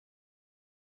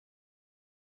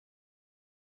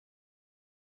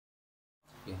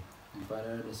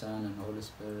Father, the Son, and the Holy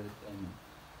Spirit. Amen.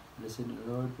 Blessed the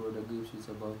Lord for the gifts He's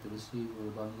about to receive.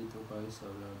 We bound it to Christ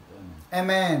our Lord. Amen.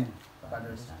 Amen.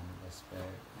 Father, Son, and Holy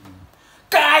Spirit. Amen.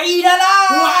 Kain na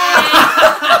lang!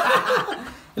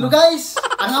 Hello guys,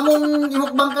 ang among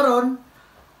imukbang karon,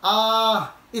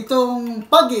 itong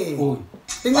pagi. Uy.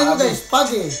 Tingnan nyo guys,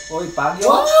 pagi. Uy, pagi.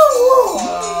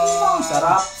 Wow!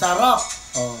 Sarap. Sarap.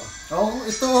 Oh. Oh,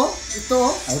 ito.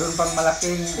 Mayroon pang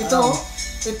malaking Ito.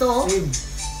 cream.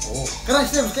 Oh. Karang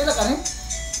stems, kailan ka rin?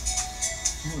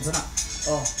 Ito na.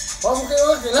 Oh. Wala mo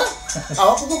kaila?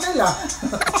 Awa po ko kaila.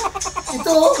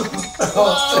 Ito.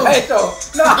 Wow. Ito.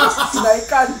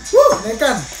 Naikan. Woo!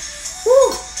 Naikan. Woo!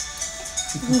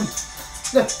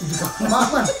 Deh, hindi ka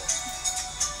kumaman.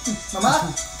 Mama,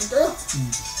 ito yun.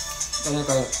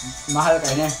 Kayo. Mahal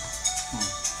kayo niya.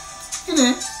 Kini.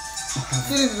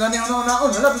 Kini, lani ang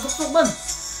naon. Hala, bisok-sok man.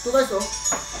 Ito guys, oh.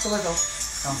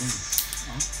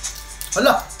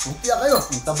 Hala, tiyak kayo.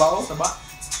 Taba o, taba.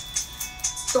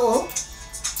 Ito, oh.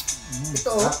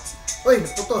 Ito, oh. Uy,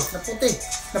 naputol.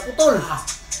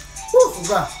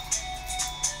 Uga.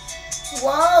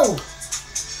 Wow!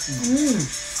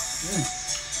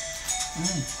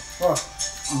 Oh.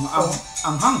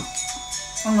 Anghang.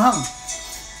 Anghang.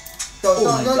 Ito.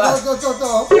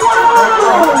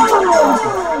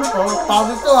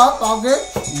 Pagi to ha, pagi.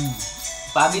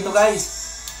 Pagi to guys.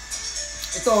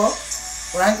 Ito, oh.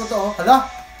 Urahin ko to, oh. Hala.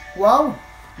 Wow.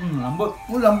 Lambot.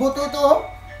 Lambot to, ito, oh.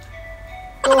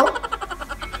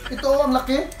 Ito, ang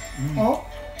laki. Oh.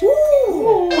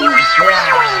 Woo!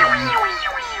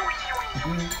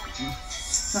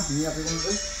 Hindi ako yung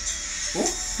ito.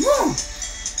 Oh.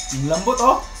 Lambot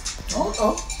oh.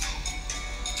 Oh.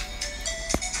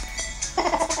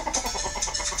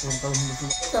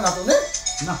 Ito na ito, eh.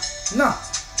 Na.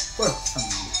 Uy.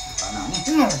 Paano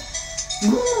niya?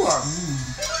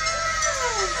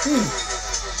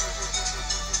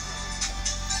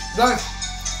 Guys,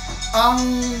 ang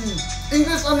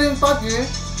English ano yung pagi?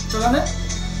 Ito lang eh?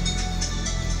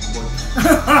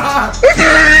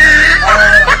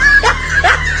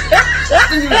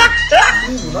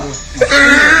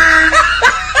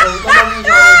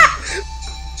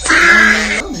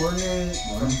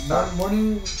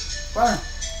 Morning.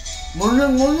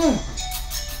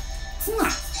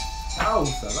 Wow,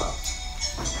 sarap.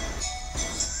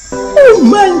 Oh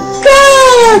my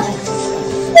God!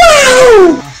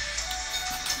 Wow!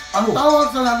 Ang tawag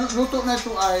sa luto na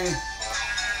ito ay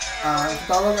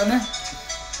tawag ano eh?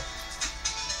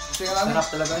 Sarap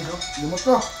talaga ito. Limot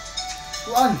ko.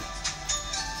 Tuan.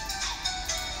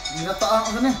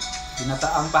 Ginataang ano eh?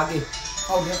 Ginataang pagi.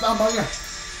 Oh, ginataang bagay.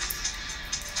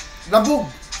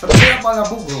 Labog. Sabi kaya pa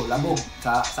labog. Oh, labog.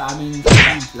 Sa amin,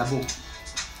 labog.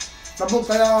 Labog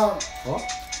kaya... Oh?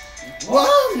 Wow!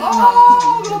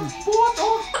 Lambot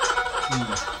oh!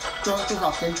 Ito sa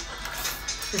akin.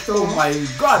 Ito. Oh my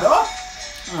God oh!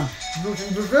 Juicy.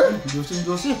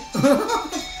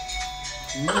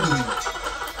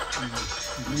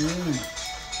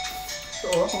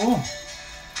 Ito oh.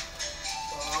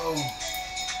 Wow.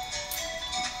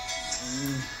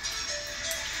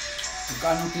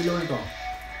 Magkano kilo nito?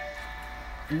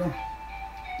 Ano?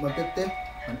 150?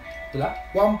 Tila?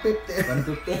 150.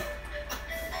 150?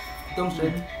 Itong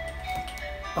shrimp?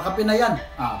 Pakapi na yan.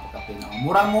 Pagkape na.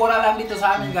 Murang-mura lang dito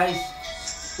sa amin guys.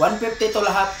 150 to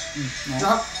lahat.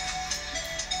 Lahat.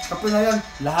 Kapi na yan.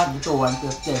 Lahat dito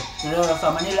 150. Pero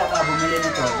sa Manila ka bumili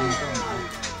nito.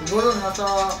 Siguro nasa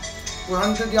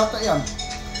 400 yata yan.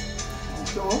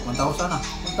 Ito oh. 1,000 na.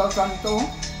 1,000 ito oh.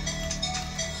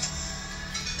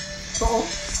 Ito oh.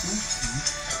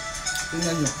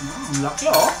 Tingnan nyo. Ang laki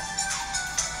oh.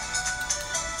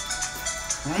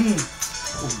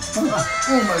 Oh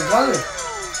my God.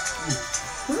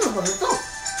 Ano ba ito?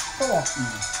 Ito oh.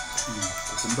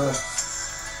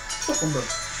 Cucumber.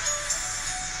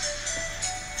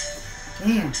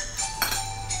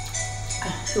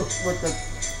 Ito, wait.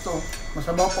 Ito,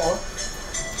 masabaw pa oh.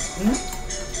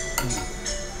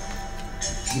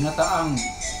 Ginataang.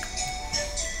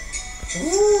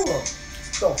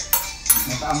 Ito.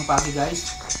 Ginataang pagi guys.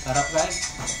 Sarap guys.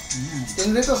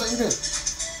 Tingnan ito sa English.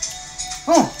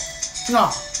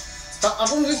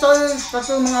 Akong isa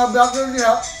sa mga vlogger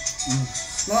niya,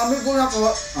 mga amigo na ko,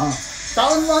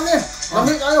 taon mo ano eh,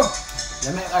 lamig kayo.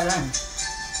 Lamig ka lang.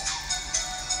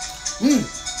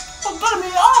 Pagkami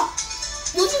ah!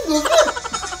 Juicy!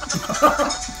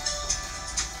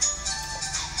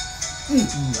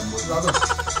 Lambot. Lado,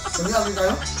 kami agi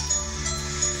kayo?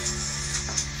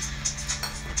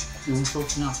 Yung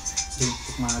sauce niya.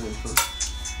 Tikman na yung sauce.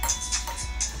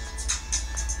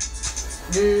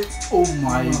 Oh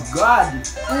my God!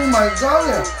 Oh my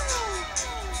God!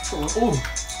 Oh!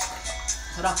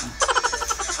 Sarap.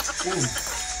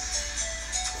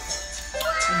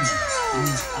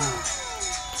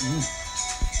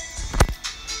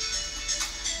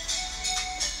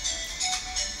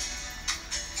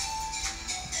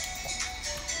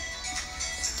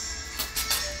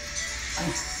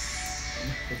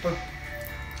 Ito.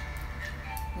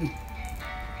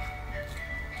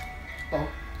 Ito.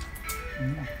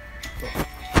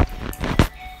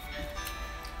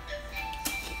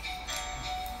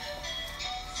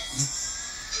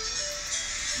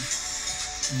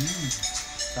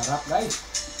 Sarap guys.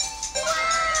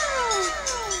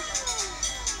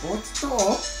 Oh, ito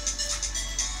oh.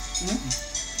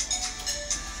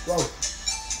 Wow.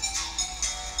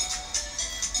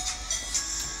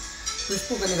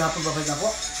 Crispy ka nagapon ba kayo ako?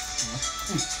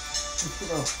 Crispy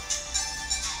ka.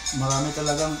 Marami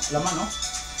talagang laman, no?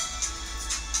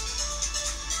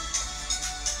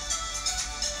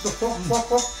 Pok.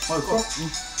 Oy, ko.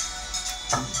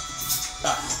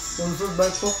 Sponsored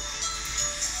by Pok.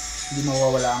 Hindi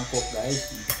mawawala ang coke, guys.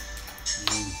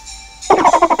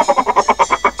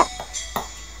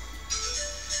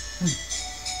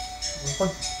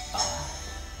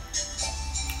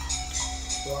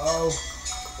 Wow.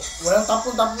 Walang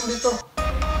tapon-tapon dito.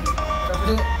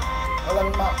 Kasi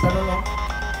walang ganun no.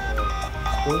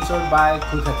 Sponsored by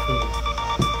Coca-Cola.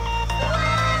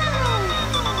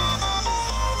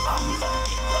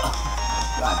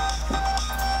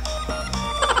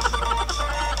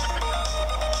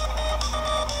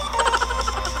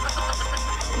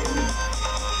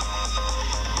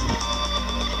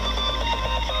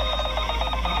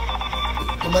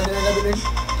 Kumain na nabilin.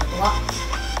 Ito nga.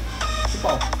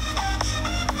 Sipaw.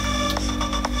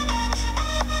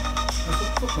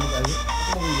 Nasuktok mo kayo.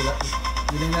 Ito mo gila.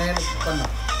 Gila na yan. Ito na.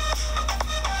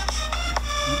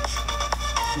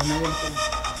 Gila na yan.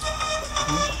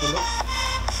 Pakulok.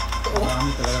 Ito o.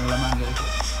 Marami talagang laman, guys.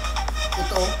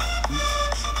 Ito o.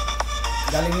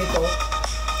 Galing nito o.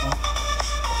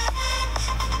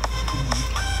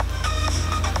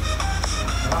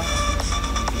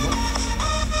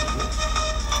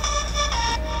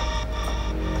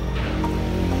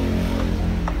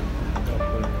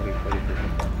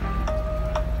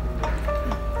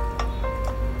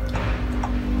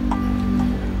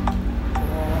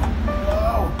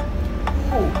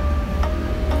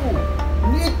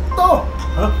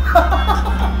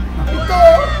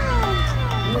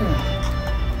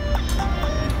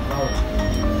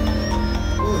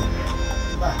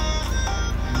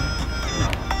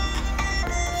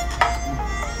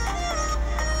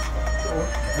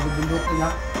 Bundok niya.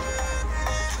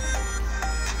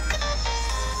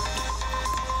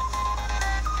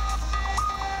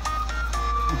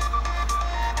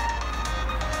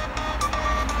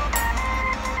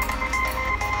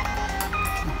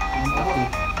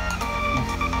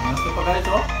 Masuk pa guys,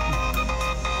 oh.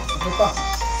 Ito pa.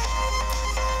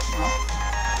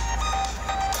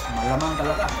 Malamang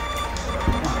talaga.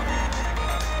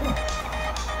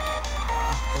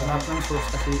 Sarap ng sauce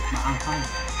kasi maanghang.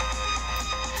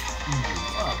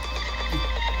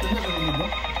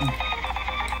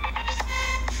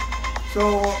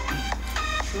 So,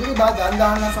 yung iba,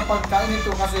 daan-daan lang sa pagkain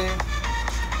ito kasi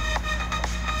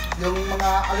yung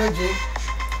mga allergy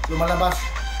lumalabas.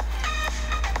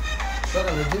 What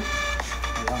allergy?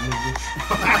 Allergy.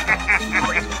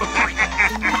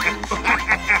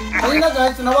 Kanina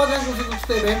guys, tinawagan ko si Coach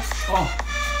TV. Oh,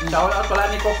 shout out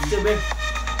pala ni Cox TV.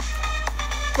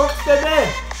 Cox TV!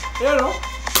 Yan, oh.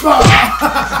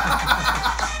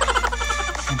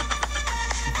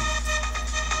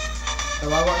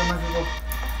 Tawawa naman si Coach.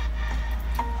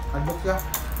 Adbok siya.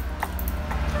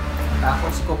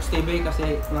 Takot si Cox TV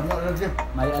kasi Alam mo allergy.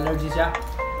 may allergy siya.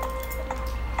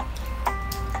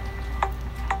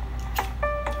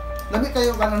 Lami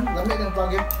kayo kanon, lami ng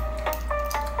pagi.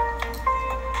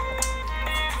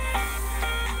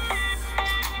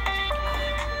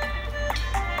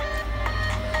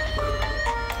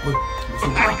 Uy,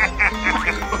 busog pa.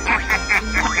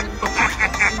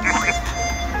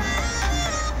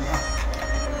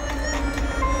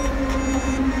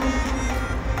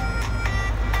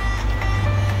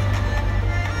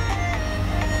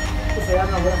 Saya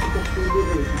nga wala si Coach TV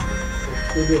eh.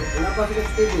 Coach TV. Wala pa si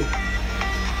Coach TV.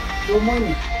 Tumoy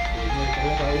ni.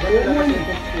 Tumoy ni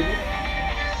Coach TV.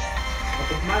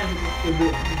 Kapag main si Cox TV.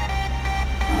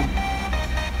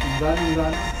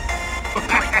 Ganon.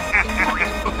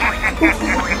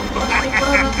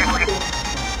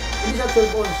 Hindi sa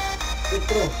 12 ounce.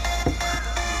 Petro.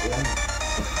 Ayan.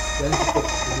 Yan si Cox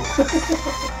TV.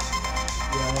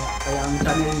 Kaya ang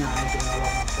channel niya ay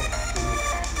tinawag ng Cox TV.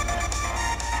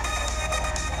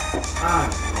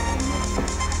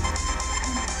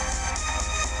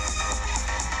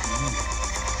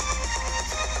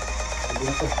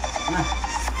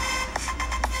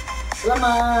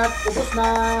 Salamat. Ubos na.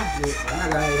 Wala na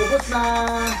guys. Ubos na.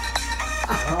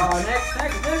 Oh, next.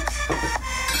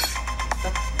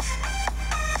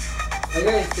 Hey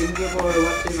guys, thank you for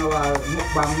watching our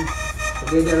mukbang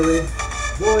together with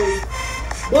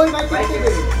Boy, Mike TV.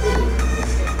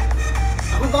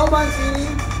 Akong kauban si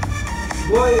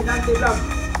Boy Nanti Vlog.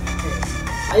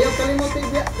 ayaw kalimutin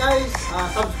guys,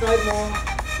 subscribe mo,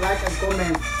 like and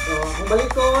comment. So, kung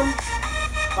balikon,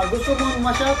 pag gusto mo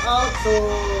ma-shoutout, so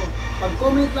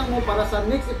pag-comment lang mo para sa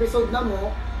next episode na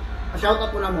mo,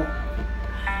 ma-shoutout mo na mo.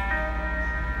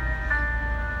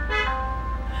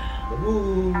 Babu,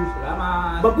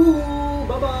 salamat. Babu!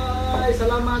 Bye-bye!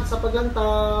 Salamat sa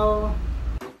paglantaw!